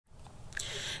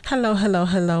Hello, hello,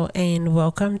 hello, and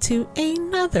welcome to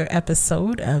another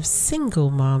episode of Single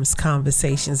Moms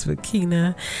Conversations with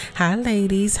Kina. Hi,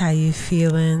 ladies. How you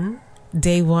feeling?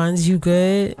 Day ones, you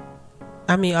good?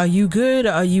 I mean, are you good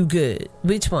or are you good?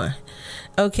 Which one?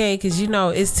 Okay, because you know,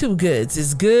 it's two goods.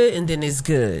 It's good and then it's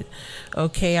good.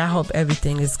 Okay, I hope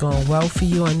everything is going well for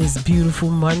you on this beautiful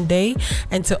Monday.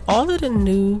 And to all of the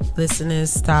new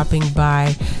listeners stopping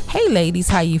by, hey ladies,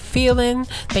 how you feeling?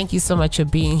 Thank you so much for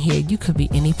being here. You could be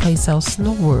any place else in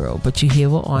the world, but you're here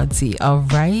with Auntie. All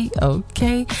right,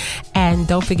 okay. And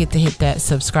don't forget to hit that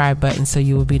subscribe button so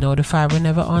you will be notified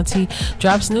whenever Auntie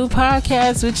drops new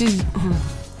podcasts, which is,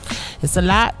 it's a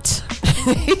lot.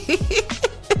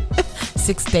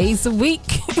 6 days a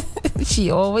week. She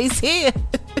always here.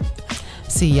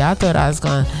 See, y'all thought I was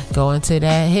gonna go into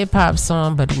that hip-hop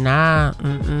song, but nah,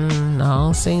 I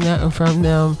don't sing nothing from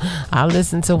them. I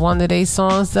listened to one of their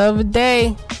songs the other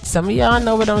day. Some of y'all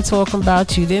know what I'm talking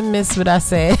about. You didn't miss what I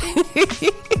said.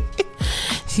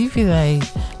 She be like,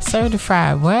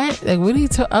 certified what? Like, what are you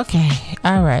talking? Okay,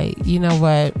 all right. You know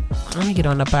what? Let me get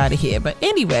on up out of here. But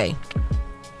anyway,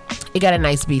 it got a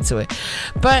nice beat to it.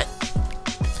 But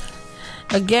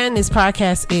again, this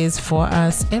podcast is for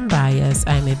us and by us.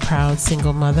 I'm a proud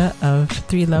single mother of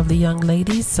 3 lovely young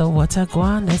ladies. So what's up,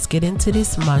 Guan? Let's get into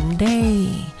this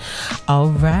Monday. All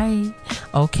right.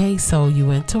 Okay, so you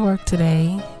went to work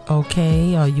today.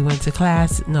 Okay, or you went to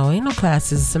class. No, ain't no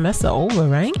classes. The semester over,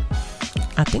 right?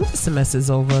 I think the semester's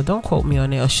over. Don't quote me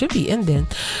on it. Or should be ending.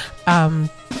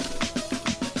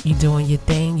 You doing your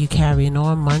thing. You carrying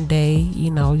on Monday.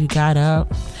 You know, you got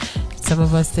up. Some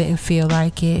of us didn't feel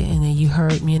like it, and then you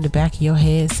heard me in the back of your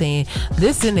head saying,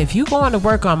 listen, if you going to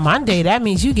work on Monday, that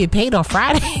means you get paid on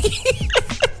Friday.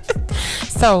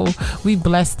 So we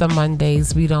bless the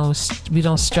Mondays. We don't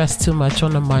stress too much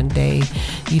on the Monday.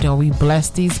 You know, we bless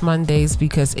these Mondays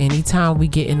because anytime we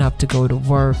getting up to go to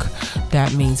work,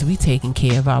 that means we taking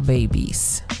care of our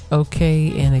babies.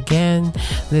 Okay, and again,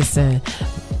 listen,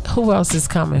 who else is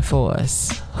coming for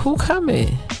us? Who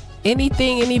coming?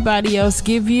 Anything anybody else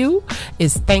give you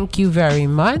is thank you very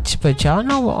much. But y'all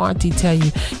know what Auntie tell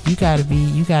you. You gotta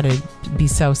be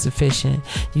self-sufficient.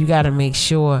 You gotta make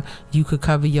sure you could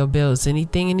cover your bills.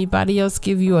 Anything anybody else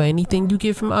give you or anything you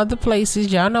get from other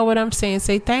places, y'all know what I'm saying.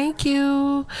 Say thank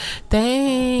you.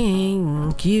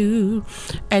 Thank you.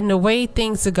 And the way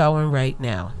things are going right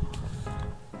now,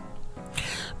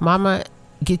 Mama,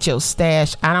 get your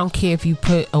stash. I don't care if you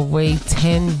put away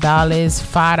 $10,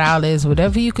 $5,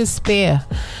 whatever you can spare.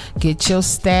 Get your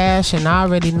stash. And I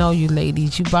already know you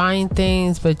ladies. You buying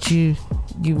things, but you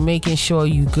making sure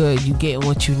you good. You getting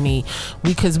what you need.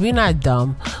 Because we're not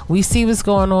dumb. We see what's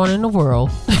going on in the world.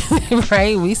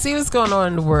 Right? We see what's going on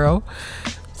in the world.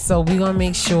 So we're going to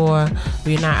make sure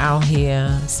we're not out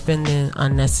here spending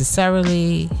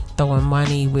unnecessarily, throwing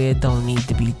money where it don't need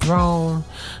to be thrown.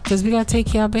 Because we got to take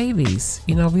care of babies.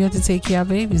 You know, we have to take care of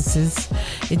babies.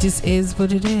 It just is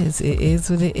what it is. It is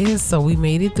what it is. So we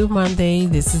made it through Monday.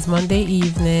 This is Monday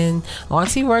evening.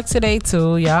 Auntie worked today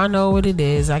too. Y'all know what it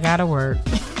is. I got to work.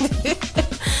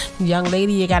 Young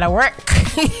lady, you got to work.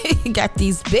 You got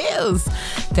these bills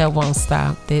that won't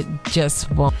stop. That just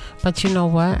won't. But you know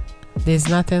what? There's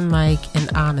nothing like an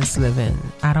honest living.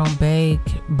 I don't beg,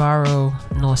 borrow,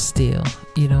 nor steal,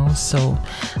 you know, so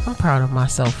I'm proud of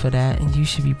myself for that, and you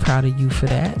should be proud of you for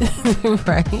that,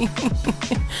 right?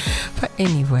 But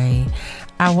anyway,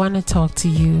 I want to talk to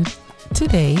you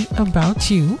today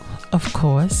about you, of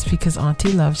course, because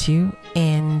Auntie loves you,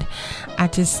 and I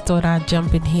just thought I'd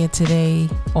jump in here today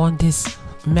on this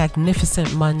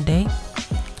magnificent Monday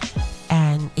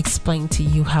and explain to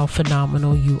you how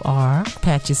phenomenal you are.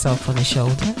 Pat yourself on the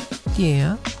shoulder.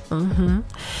 Yeah.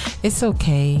 It's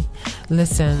okay.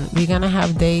 Listen, we're gonna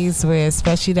have days where,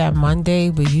 especially that Monday,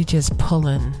 where you just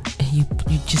pulling and you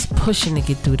just pushing to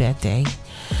get through that day.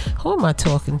 Who am I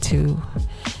talking to?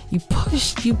 You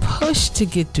push to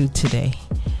get through today.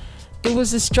 It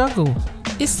was a struggle.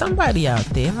 It's somebody out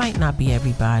there. It might not be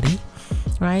everybody,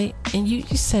 right? And you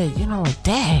said, you know,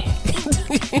 dang.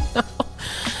 You know?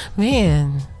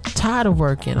 Man, tired of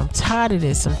working. I'm tired of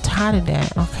this. I'm tired of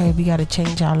that. Okay, we got to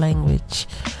change our language.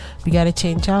 We got to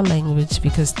change our language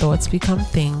because thoughts become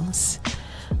things.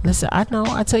 Listen, I know.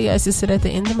 I tell you, I used to sit at the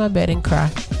end of my bed and cry.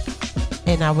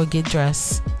 And I would get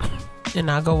dressed.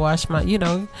 And I go wash my,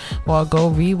 or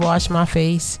go rewash my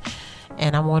face.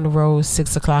 And I'm on the road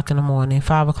 6 o'clock in the morning,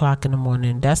 5 o'clock in the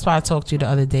morning. That's why I talked to you the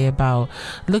other day about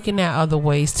looking at other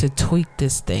ways to tweak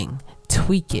this thing.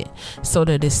 Tweak it so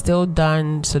that it's still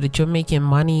done, so that you're making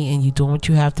money and you're doing what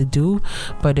you have to do.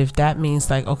 But if that means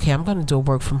like, okay, I'm going to do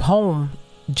work from home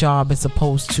job as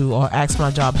opposed to, or ask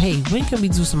my job, hey, when can we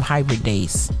do some hybrid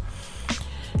days?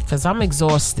 Because I'm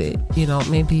exhausted. You know,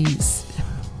 maybe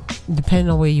depending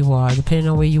on where you are, depending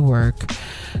on where you work,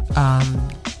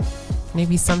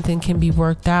 maybe something can be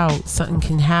worked out, something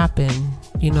can happen,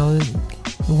 you know,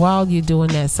 while you're doing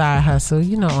that side hustle.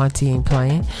 You know, auntie ain't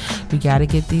playing. We got to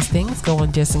get these things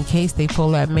going just in case they pull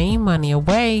that main money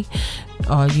away,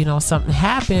 or you know, something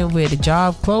happened where the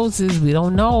job closes. We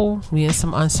don't know. We're in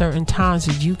some uncertain times,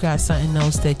 but you got something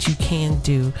else that you can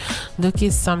do. Look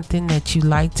at something that you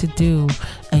like to do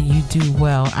and you do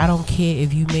well. I don't care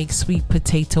if you make sweet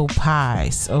potato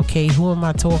pies. Okay, who am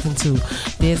I talking to?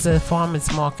 There's a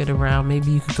farmer's market around.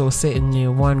 Maybe you could go sit in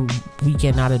there one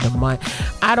weekend out of the month.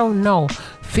 I don't know.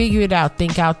 Figure it out.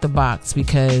 Think out the box,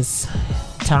 because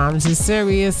times is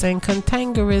serious and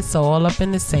cantankerous, all up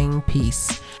in the same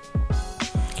piece.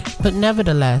 But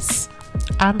nevertheless,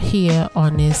 I'm here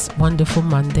on this wonderful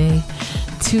Monday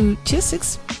to just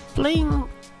explain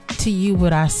to you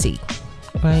what I see,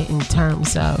 right, in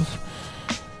terms of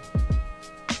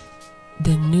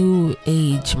the new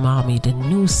age mommy, the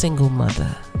new single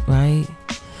mother, right?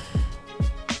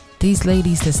 These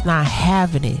ladies that's not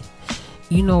having it.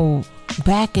 You know,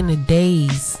 back in the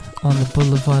days on the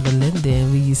Boulevard of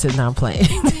Linden, we used to not play.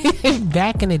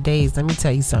 Back in the days, let me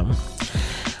tell you something.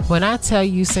 When I tell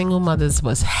you single mothers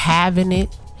was having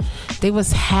it, they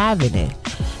was having it.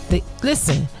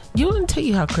 Listen, you want to tell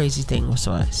you how crazy things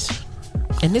was.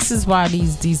 And this is why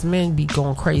these men be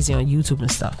going crazy on YouTube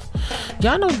and stuff.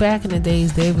 Y'all know back in the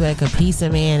days, they were like, a piece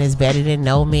of man is better than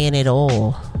no man at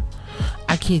all.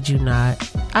 I kid you not.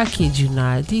 I kid you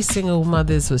not. These single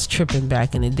mothers was tripping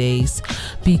back in the days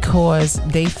because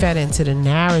they fed into the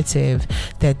narrative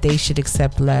that they should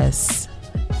accept less.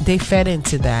 They fed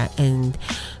into that, and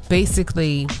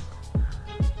basically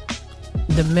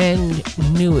the men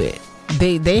knew it.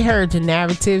 They heard the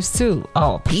narratives too.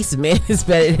 Oh, a piece of man is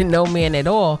better than no man at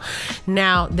all.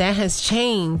 Now that has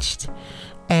changed,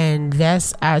 and I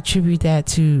attribute that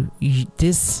to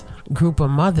this group of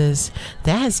mothers.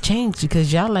 That has changed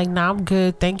because y'all like, nah, I'm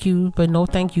good, thank you, but no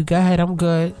thank you, go ahead, I'm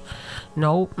good.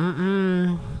 Nope,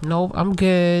 nope, I'm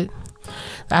good.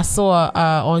 I saw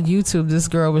on YouTube, this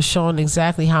girl was showing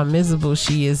exactly how miserable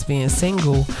she is being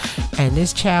single, and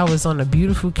this child was on a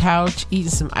beautiful couch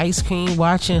eating some ice cream,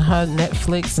 watching her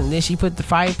Netflix, and then she put the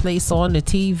fireplace on, the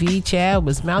TV. Child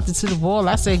was mounted to the wall.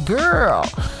 I said, girl,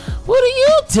 what are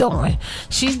you doing?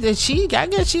 She's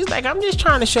like, I'm just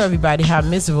trying to show everybody how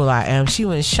miserable I am. She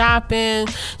went shopping.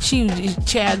 She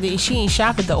ain't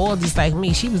shop at the Aldi's like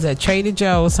me. She was at Trader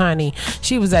Joe's, honey.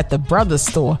 She was at the brother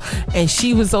store, and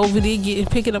she was over there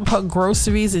picking up her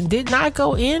groceries and did not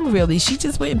go in really. She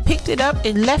just went and picked it up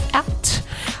and left out.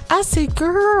 I said,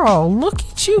 girl, look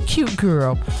at you, cute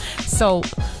girl. So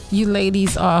you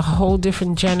ladies are a whole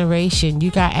different generation.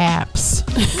 You got apps.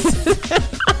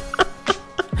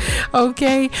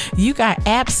 Okay, you got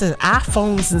apps and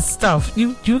iPhones and stuff.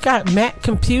 You got Mac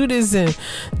computers and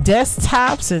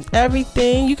desktops and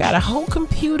everything. You got a whole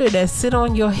computer that sit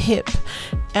on your hip.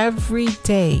 Every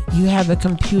day you have a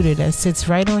computer that sits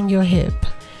right on your hip.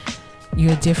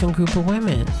 You're a different group of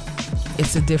women.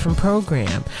 It's a different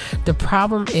program. The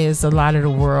problem is, a lot of the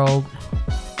world,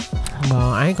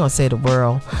 well, I ain't gonna say the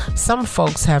world, some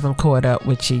folks haven't caught up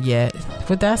with you yet,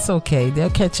 but that's okay. They'll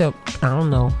catch up. I don't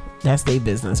know. That's their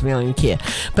business. We don't even care.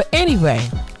 But anyway,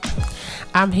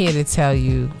 I'm here to tell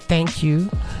you, thank you.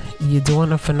 You're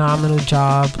doing a phenomenal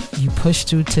job. You pushed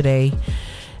through today.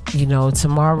 You know,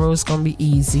 tomorrow's gonna be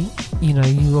easy. You know,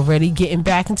 you already getting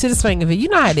back into the swing of it. You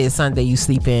know how it is. Sunday you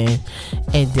sleep in,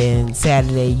 and then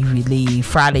Saturday you relieve.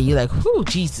 Friday you're like, whoo,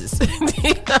 Jesus.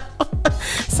 You know?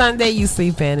 Sunday you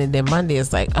sleep in, and then Monday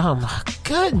it's like, oh my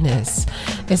goodness.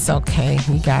 It's okay.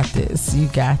 You got this. You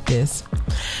got this.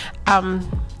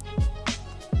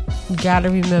 You gotta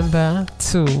remember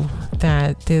too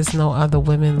that there's no other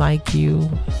women like you,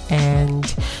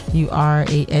 and you are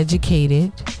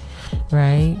educated,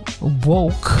 right?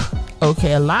 Woke.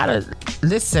 Okay,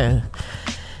 listen.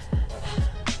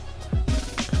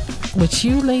 What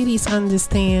you ladies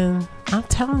understand, I'm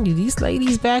telling you, these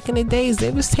ladies back in the days,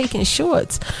 they was taking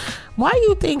shorts. Why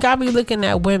you think I be looking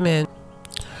at women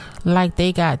like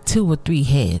they got 2 or 3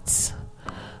 heads?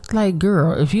 Like,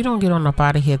 girl, if you don't get on up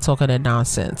out of here talking that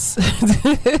nonsense.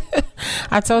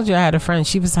 I told you I had a friend.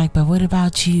 She was like, but what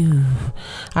about you?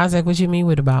 I was like, what you mean,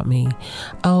 what about me?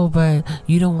 Oh, but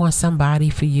you don't want somebody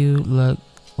for you. Look,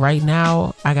 right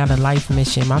now, I got a life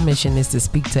mission. My mission is to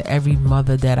speak to every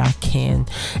mother that I can,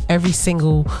 every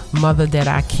single mother that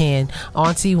I can.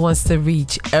 Auntie wants to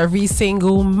reach every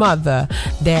single mother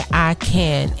that I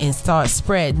can and start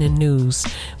spreading the news.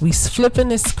 We flipping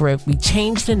the script. We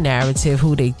change the narrative.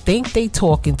 Who they think they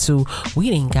talking to,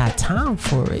 we ain't got time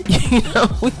for it.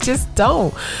 We just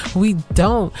don't. We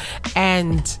don't.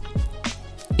 And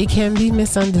it can be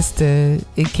misunderstood.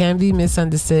 It can be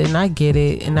misunderstood, and I get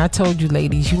it. And I told you,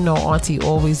 ladies, Auntie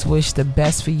always wish the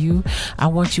best for you. I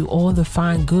want you all to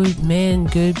find good men,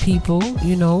 good people,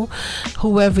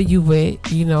 whoever you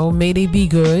with, may they be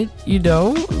good,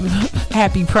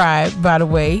 Happy Pride, by the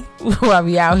way, while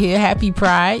we out here. Happy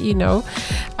Pride,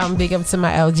 big up to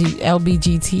my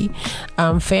LBGT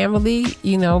family,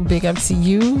 big up to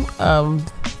you.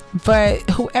 But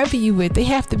whoever you with, they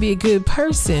have to be a good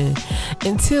person.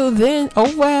 Until then,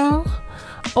 oh well,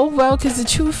 because the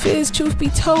truth be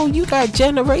told, you got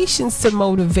generations to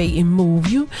motivate and move.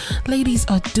 You ladies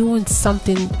are doing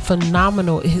something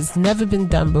phenomenal. It has never been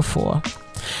done before.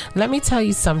 Let me tell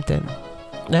you something.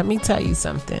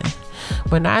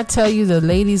 When I tell you the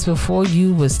ladies before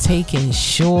you was taking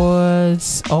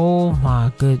shorts, oh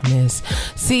my goodness.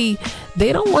 See,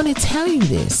 they don't want to tell you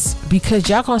this because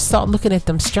y'all gonna start looking at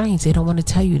them strange. They don't want to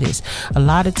tell you this. A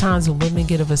lot of times when women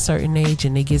get of a certain age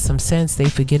and they get some sense, they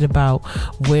forget about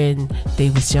when they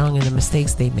was young and the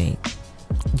mistakes they made.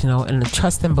 And to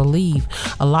trust and believe,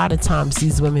 a lot of times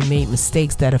these women made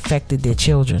mistakes that affected their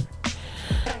children.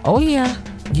 Oh yeah.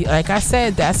 Like I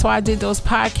said, that's why I did those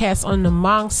podcasts on the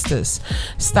monsters.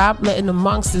 Stop letting the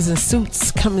monsters in suits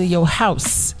come to your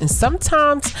house. And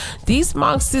sometimes these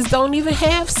monsters don't even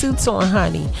have suits on,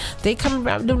 honey. They come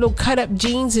around with them little cut up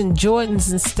jeans and Jordans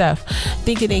and stuff,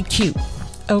 thinking they cute.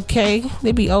 Okay?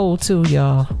 They be old too,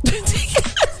 y'all.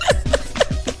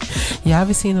 Y'all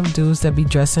ever seen them dudes that be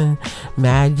dressing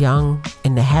mad young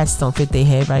and the hats don't fit their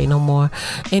head right no more?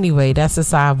 Anyway, that's a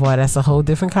sidebar. That's a whole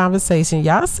different conversation.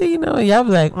 Y'all see, y'all be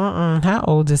like, how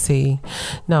old is he?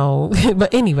 No.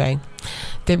 But anyway,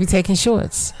 they be taking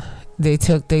shorts. They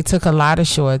took a lot of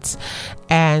shorts.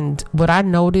 And what I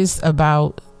noticed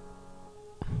about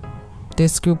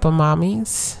this group of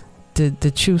mommies,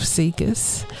 the truth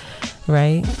seekers,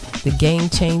 right, the game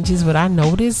changes, what I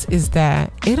notice is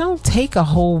that it don't take a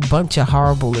whole bunch of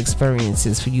horrible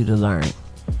experiences for you to learn.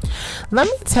 Let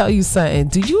me tell you something.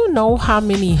 Do you know how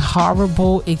many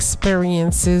horrible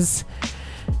experiences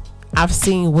I've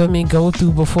seen women go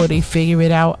through before they figure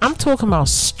it out? I'm talking about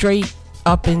straight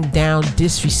up and down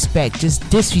disrespect, just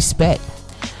disrespect,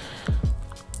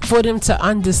 for them to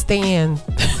understand.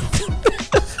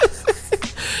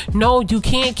 No, you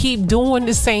can't keep doing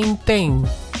the same thing.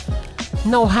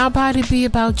 No, how about it be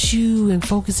about you and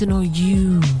focusing on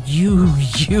you.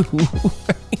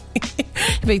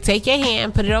 They take your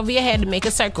hand, put it over your head and make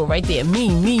a circle right there.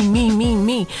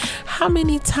 Me. How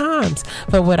many times?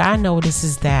 But what I notice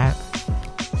is that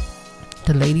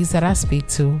the ladies that I speak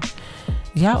to,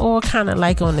 y'all all kind of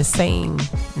like on the same,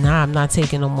 nah, I'm not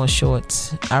taking no more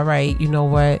shorts. All right, you know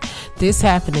what? This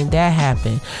happened and that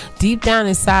happened. Deep down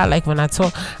inside, like when I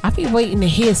talk, I be waiting to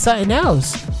hear something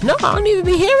else. No, I don't even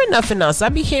be hearing nothing else. I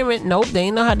be hearing, nope, they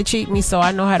ain't know how to treat me, so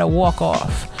I know how to walk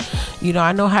off.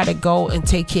 I know how to go and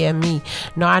take care of me.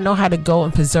 No, I know how to go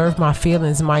and preserve my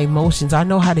feelings, my emotions. I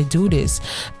know how to do this.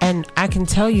 And I can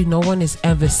tell you, no one has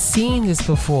ever seen this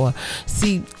before.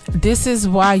 See, this is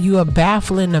why you are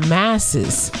baffling the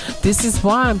masses. This is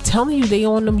why I'm telling you they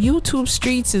on them YouTube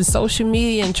streets and social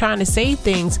media and trying to say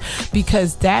things,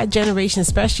 because that generation,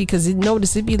 especially, because you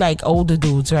notice it be like older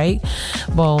dudes, right?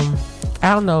 Well,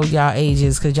 I don't know y'all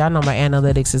ages, because y'all know my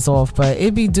analytics is off, but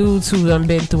it be dudes who done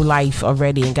been through life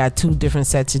already and got two different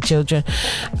sets of children.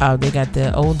 They got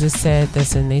the oldest set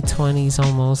that's in their 20s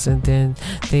almost, and then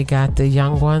they got the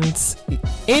young ones.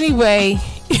 Anyway,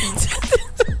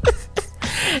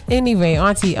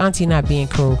 auntie not being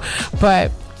cruel,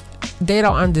 but they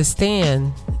don't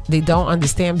understand. They don't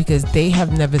understand because they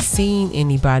have never seen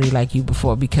anybody like you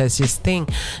before. Because just think,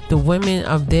 the women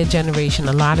of their generation,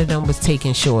 a lot of them was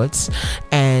taking shorts.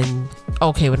 And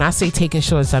okay, when I say taking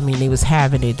shorts, I mean they was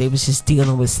having it. They was just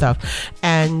dealing with stuff.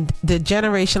 And the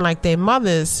generation like their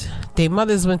mothers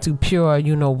went through pure,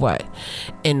 you know what,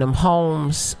 in them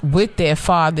homes with their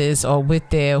fathers or with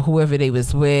their whoever they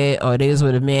was with, or they was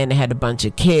with a man that had a bunch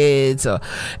of kids, or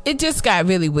it just got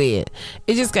really weird.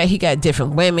 He got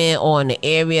different women on the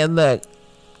area. Look,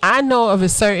 I know of a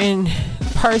certain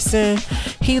person,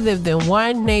 he lived in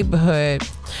one neighborhood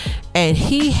and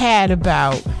he had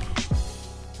about,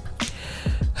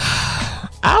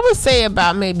 I would say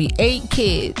about maybe 8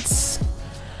 kids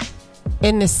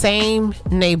in the same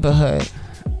neighborhood.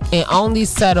 and only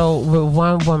settled with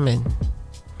one woman.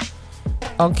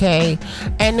 Okay,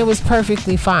 and it was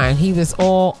perfectly fine. He was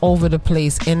all over the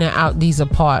place, in and out these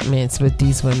apartments with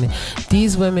these women.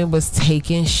 These women was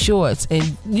taking shorts,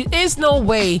 and there's no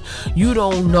way you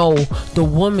don't know the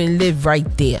woman lived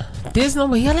right there. There's no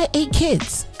way. He had like 8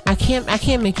 kids. I can't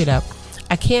make it up.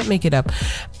 I can't make it up.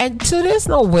 And so there's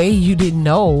no way you didn't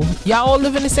know. Y'all all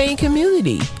live in the same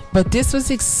community. But this was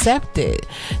accepted.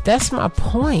 That's my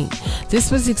point.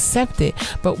 This was accepted.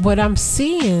 But what I'm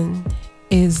seeing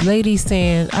is ladies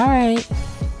saying, all right,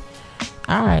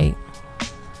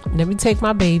 let me take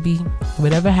my baby.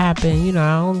 Whatever happened,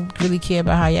 I don't really care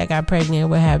about how y'all got pregnant,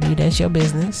 what have you. That's your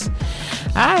business.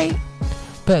 All right.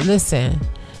 But listen,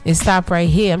 it stopped right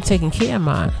here. I'm taking care of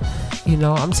mine.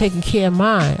 I'm taking care of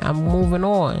mine. I'm moving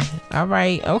on. All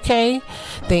right. Okay.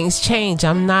 Things change.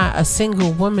 I'm not a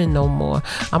single woman no more.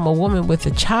 I'm a woman with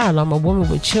a child. I'm a woman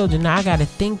with children. Now I got to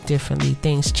think differently.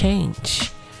 Things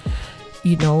change.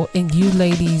 And you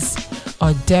ladies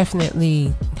are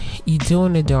definitely, you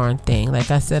doing the darn thing.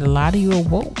 Like I said, a lot of you are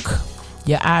woke.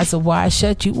 Your eyes are wide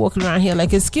shut. You walking around here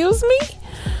like, excuse me?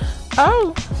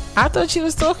 Oh, I thought you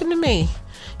was talking to me.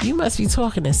 You must be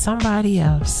talking to somebody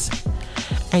else.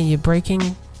 And you're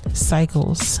breaking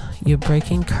cycles. You're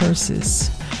breaking curses,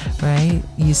 right?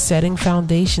 You're setting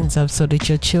foundations up so that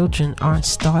your children aren't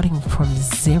starting from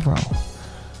zero.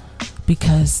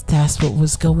 Because that's what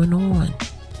was going on.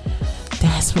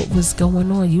 That's what was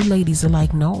going on. You ladies are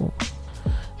like, no,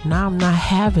 I'm not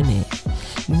having it.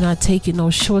 You're not taking no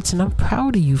shorts, and I'm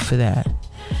proud of you for that.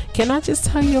 Can I just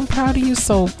tell you I'm proud of you?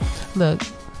 So, look,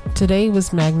 today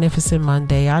was Magnificent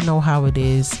Monday. I know how it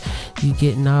is. You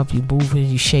getting up, you moving,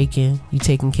 you shaking, you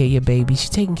taking care of your babies, you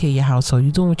taking care of your household,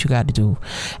 you doing what you got to do.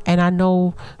 And I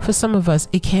know for some of us,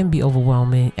 it can be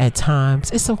overwhelming at times.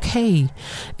 It's okay.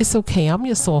 It's okay. I'm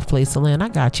your soft place to land. I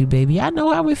got you, baby. I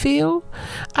know how it feel.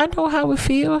 I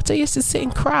tell you, just sit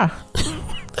and cry.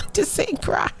 Just sit and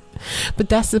cry. But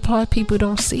that's the part people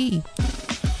don't see.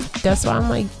 That's why I'm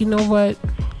like, you know what?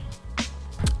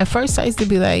 At first I used to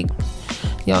be like,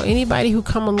 anybody who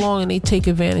come along and they take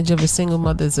advantage of a single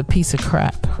mother is a piece of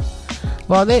crap.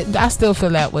 Well, I still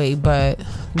feel that way, but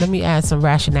let me add some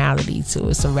rationality to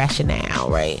it, some rationale,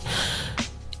 right?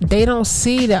 They don't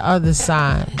see the other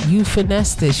side. You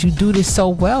finesse this. You do this so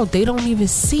well. They don't even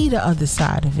see the other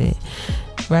side of it,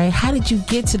 right? How did you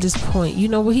get to this point? You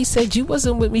know what he said? You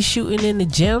wasn't with me shooting in the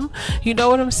gym. You know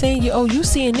what I'm saying? You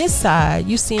seeing this side.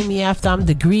 You seeing me after I'm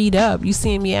degreed up. You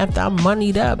seeing me after I'm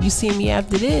moneyed up. You seeing me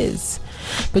after this.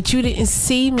 But you didn't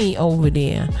see me over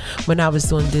there when I was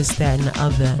doing this, that, and the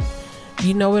other.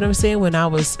 You know what I'm saying? When I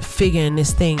was figuring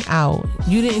this thing out,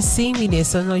 you didn't see me there.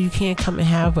 So no, you can't come and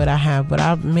have what I have. What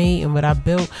I've made and what I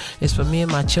built is for me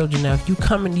and my children. Now, if you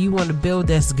come and you want to build,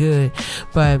 that's good.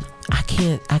 But I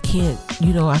can't, I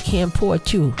can't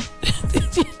port you.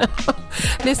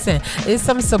 Listen, there's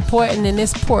some supporting in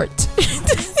this port.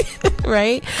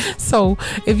 Right? So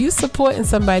if you supporting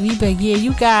somebody, you be like, yeah,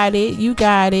 you got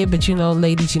it. But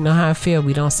ladies, you know how I feel.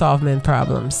 We don't solve men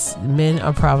problems. Men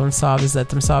are problem solvers. Let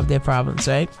them solve their problems,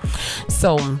 right?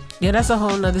 So yeah, that's a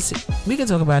whole nother. We can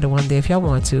talk about it one day if y'all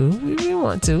want to. We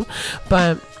want to,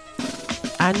 but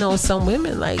I know some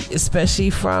women, like especially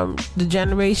from the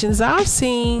generations I've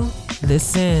seen.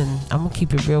 Listen, I'm gonna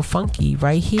keep it real funky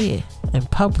right here in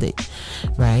public,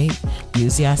 right?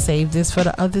 Usually I save this for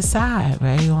the other side,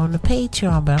 right, on the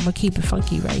Patreon, but I'm gonna keep it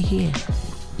funky right here.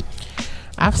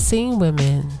 I've seen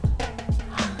women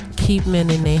keep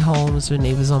men in their homes when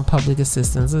they was on public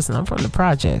assistance. Listen, I'm from the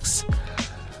projects,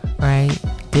 right?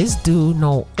 This dude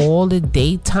know all the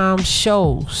daytime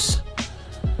shows.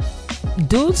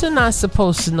 Dudes are not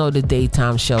supposed to know the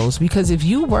daytime shows, because if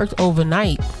you worked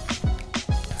overnight,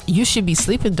 you should be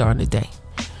sleeping during the day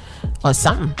or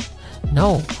something.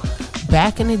 No,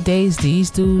 back in the days, these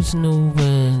dudes knew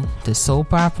when the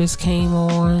soap operas came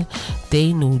on.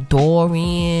 They knew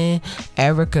Dorian,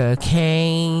 Erica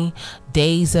Kane,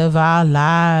 Days of Our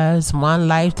Lives, One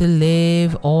Life to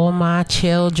Live, All My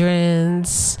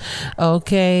Children's.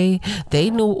 Okay, they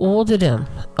knew all of them.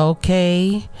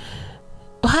 Okay,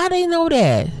 how they know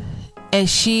that? And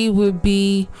she would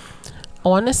be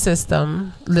on the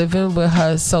system, living with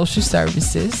her social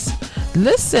services.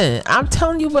 Listen, I'm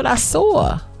telling you what I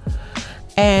saw.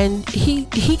 And he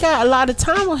got a lot of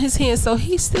time on his hands, so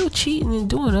he's still cheating and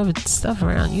doing other stuff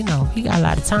around. He got a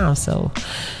lot of time. So,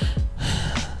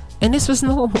 and this was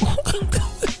normal.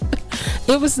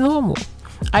 It was normal.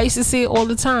 I used to see it all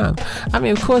the time. I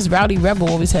mean, of course, Rowdy Rebel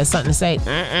always had something to say.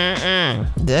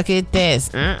 Look at this.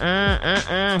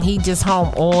 He just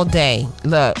home all day.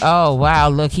 Look, oh wow,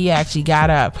 look, he actually got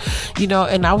up. You know,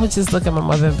 and I would just look at my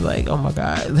mother and be like, oh my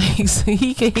God, like, so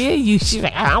he can hear you. She's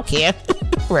like, I don't care.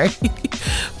 Right?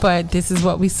 But this is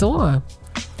what we saw.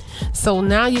 So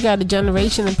now you got a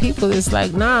generation of people that's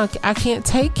like, nah, I can't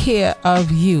take care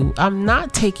of you. I'm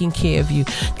not taking care of you.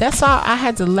 That's all. I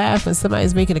had to laugh when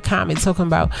somebody's making a comment talking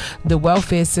about the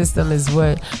welfare system is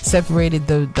what separated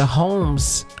the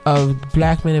homes of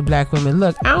black men and black women.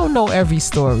 Look, I don't know every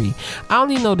story. I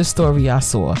only know the story I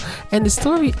saw. And the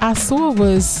story I saw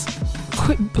was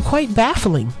quite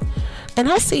baffling.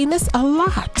 And I've seen this a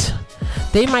lot.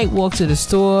 They might walk to the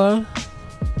store.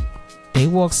 They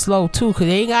walk slow too, because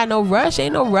they ain't got no rush.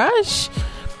 Ain't no rush.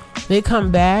 They come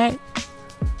back.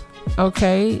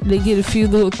 Okay. They get a few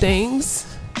little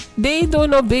things. They ain't doing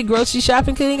no big grocery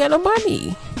shopping because they ain't got no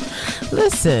money.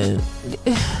 Listen,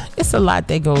 it's a lot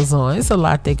that goes on. It's a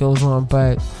lot that goes on,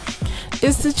 but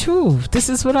it's the truth. This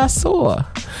is what I saw.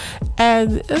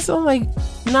 And it's all like,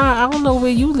 nah, I don't know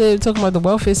where you live talking about the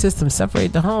welfare system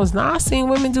separate the homes. Nah, I seen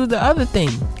women do the other thing.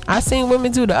 I seen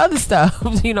women do the other stuff,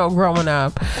 you know, growing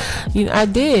up. You know, I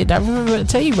did. I remember, I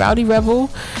tell you, Rowdy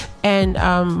Rebel and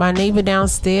my neighbor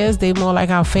downstairs, they more like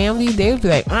our family. They would be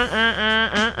like,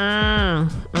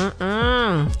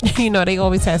 you know, they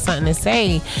always had something to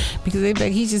say because they'd be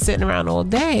like, he's just sitting around all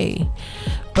day.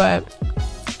 But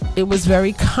it was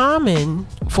very common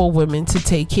for women to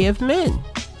take care of men.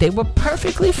 They were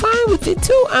perfectly fine with it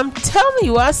too. I'm telling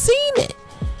you, I seen it.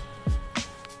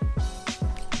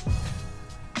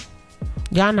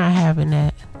 Y'all not having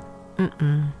that.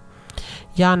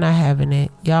 Y'all not having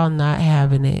it. Y'all not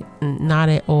having it. Not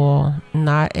at all.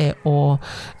 Not at all.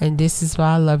 And this is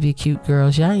why I love you, cute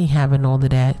girls. Y'all ain't having all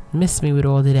of that. Miss me with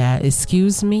all of that.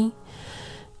 Excuse me?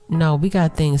 No, we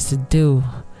got things to do.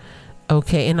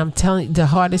 Okay, and I'm telling you, the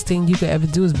hardest thing you could ever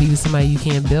do is be with somebody you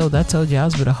can't build. I told you I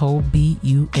was with a whole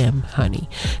BUM, honey.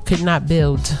 Could not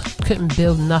build. Couldn't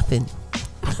build nothing.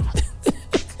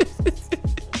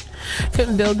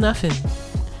 Couldn't build nothing.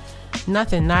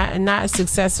 Nothing. Not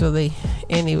successfully.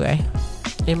 Anyway,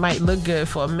 it might look good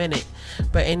for a minute,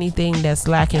 but anything that's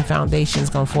lacking foundation is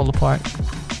gonna fall apart.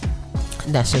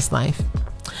 That's just life.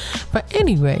 But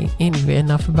anyway,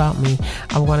 enough about me.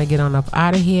 I'm going to get on up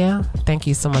out of here. Thank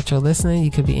you so much for listening.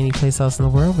 You could be any place else in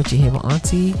the world, but you're here with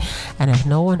Auntie. And if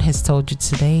no one has told you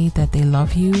today that they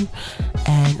love you,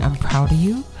 and I'm proud of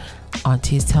you,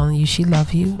 Auntie is telling you she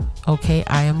love you. Okay,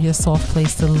 I am your soft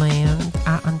place to land.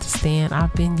 I understand.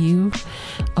 I've been you.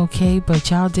 Okay, but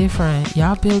y'all different.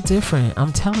 Y'all built different.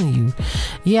 I'm telling you.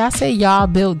 Yeah, I say y'all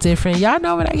built different. Y'all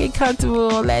know when I get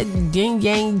comfortable, that yin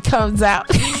yang comes out.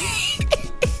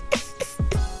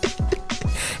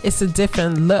 It's a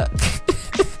different look.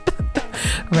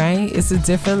 Right? It's a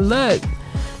different look.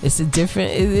 It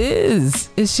is.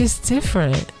 It's just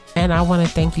different. And I want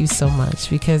to thank you so much,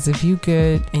 because if you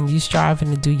good and you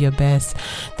striving to do your best,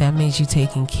 that means you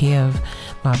taking care of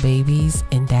my babies,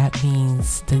 and that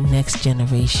means the next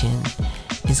generation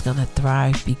is going to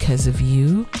thrive because of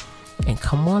you. And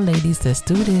come on, ladies, let's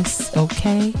do this.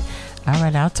 Okay? All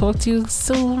right, I'll talk to you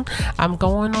soon. I'm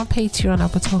going on Patreon. I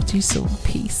will talk to you soon.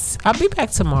 Peace. I'll be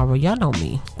back tomorrow. Y'all know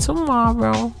me.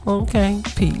 Tomorrow. Okay?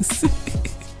 Peace.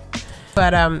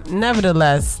 But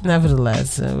nevertheless,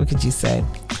 what could you say?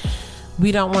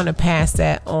 We don't want to pass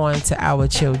that on to our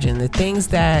children. The things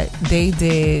that they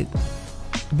did,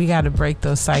 we got to break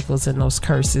those cycles and those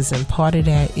curses. And part of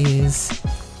that is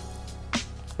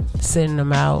sending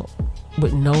them out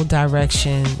with no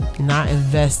direction, not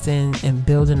investing and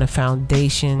building a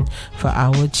foundation for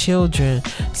our children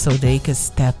so they could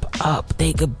step up.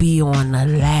 They could be on the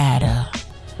ladder.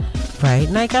 Right?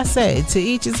 Like I said, to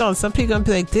each his own. Some people gonna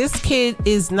be like, this kid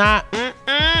is not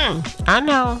I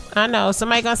know.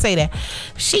 Somebody gonna say that.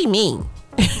 She mean.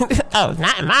 Oh,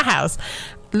 not in my house.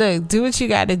 Look, do what you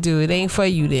gotta do. It ain't for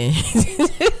you then.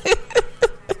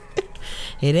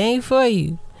 It ain't for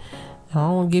you. I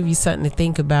don't give you something to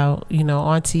think about. You know,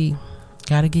 Auntie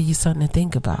gotta give you something to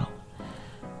think about.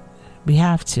 We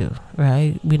have to,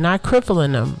 right? We're not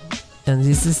crippling them. And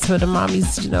this is for the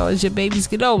mommies, you know, as your babies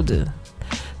get older.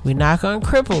 We're not going to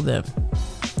cripple them,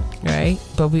 right?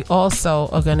 But we also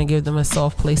are going to give them a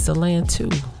soft place to land too.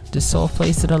 The soft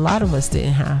place that a lot of us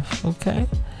didn't have, okay?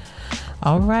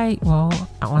 All right, well,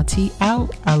 Auntie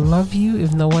out. I love you.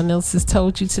 If no one else has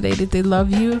told you today that they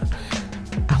love you,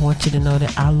 I want you to know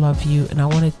that I love you. And I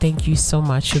want to thank you so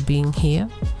much for being here.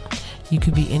 You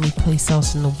could be any place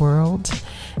else in the world.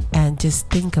 And just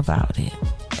think about it.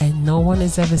 And no one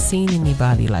has ever seen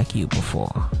anybody like you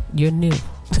before. You're new.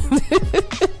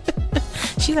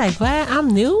 She like, what? I'm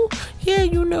new? Yeah,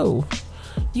 you know.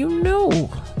 You know.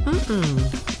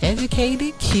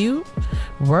 Educated, cute,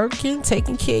 working,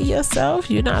 taking care of yourself.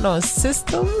 You're not on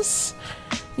systems.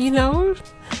 You know,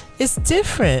 it's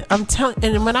different. I'm telling.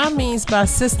 And what I mean by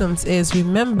systems is,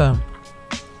 remember,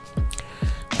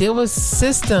 there was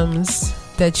systems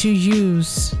that you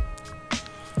use.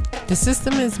 The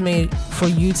system is made for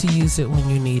you to use it when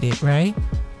you need it, right?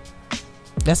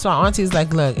 That's why auntie's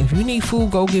like, look, if you need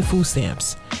food, go get food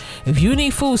stamps. If you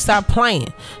need food, stop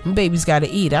playing. Them babies gotta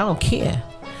eat. I don't care,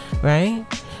 right?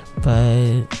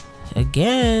 But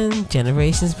again,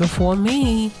 generations before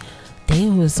me, they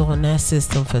was on that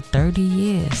system for 30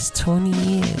 years, 20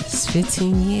 years,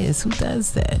 15 years. Who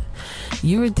does that?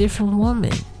 You're a different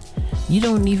woman. You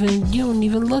don't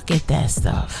even look at that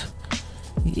stuff.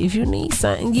 If you need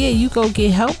something, yeah, you go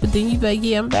get help, but then you be like,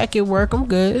 yeah, I'm back at work, I'm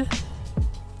good.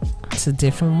 It's a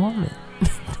different woman.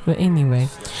 But anyway,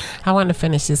 I want to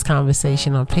finish this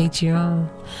conversation on Patreon,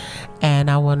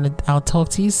 and I'll talk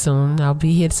to you soon. I'll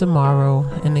be here tomorrow.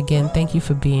 And again, thank you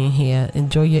for being here.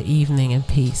 Enjoy your evening and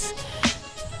peace.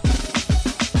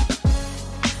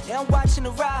 Yeah, I'm watching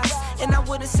the rise, and I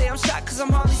wouldn't say I'm shocked, cause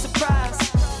I'm hardly surprised.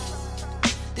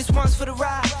 This one's for the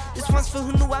ride, this one's for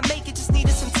who knew I'd make it, just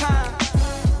needed some time.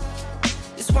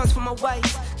 This one's for my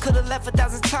wife, could've left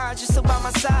 1,000 times just to by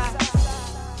my side.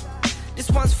 This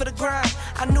one's for the grind,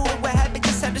 I knew it would happen,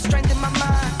 just had the strength in my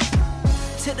mind.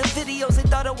 To the videos, they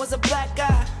thought I was a black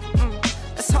guy.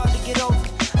 That's hard to get over.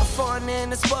 I'm foreigner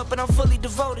in the sport, but I'm fully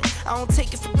devoted. I don't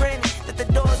take it for granted that the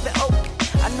door's been open.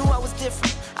 I knew I was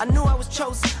different, I knew I was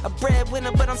chosen. A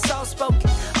breadwinner, but I'm soft-spoken.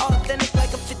 Authentic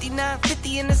like a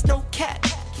 5950 and there's no cap.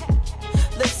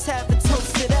 Let's have a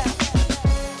toast to that.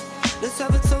 Let's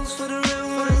have a toast for the real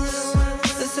ones.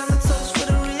 Let's have a toast for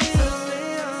the real.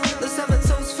 Let's have a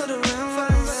toast for the real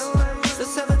ones.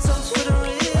 Let's have a toast for the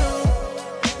real.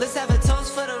 Let's have a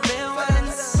toast for the real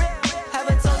ones. Have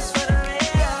a toast for the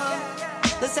real.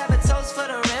 Let's have a toast for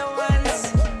the real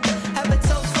ones. Have a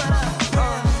toast for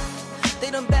the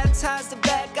They done baptized the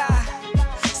bad guy.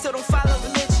 Still don't follow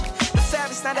religion. The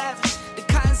fabric's not average. The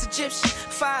cotton's Egyptian.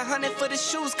 500 for the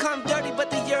shoes, come dirty,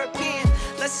 but the European.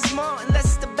 Less is more and less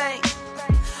is the bank.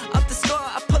 Up the score,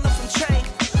 I pull up from trade.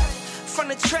 From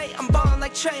the tray, I'm ballin'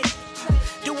 like Trey.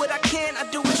 Do what I can, I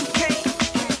do what you can't.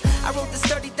 I wrote this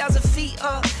 30,000 feet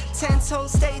up. 10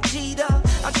 toes, stay G'd up.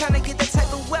 I'm tryna get that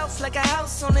type of wealth, like a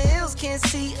house on the hills, can't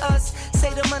see us.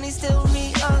 Say the money still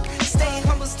me up. Stay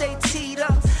humble, stay teed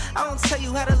up. I don't tell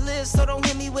you how to live, so don't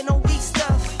hit me with no weak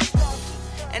stuff.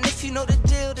 And if you know the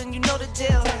deal, then you know the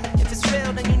deal. If it's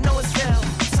real, then you know it's real.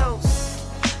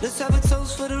 Toast. Let's have a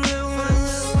toast for the real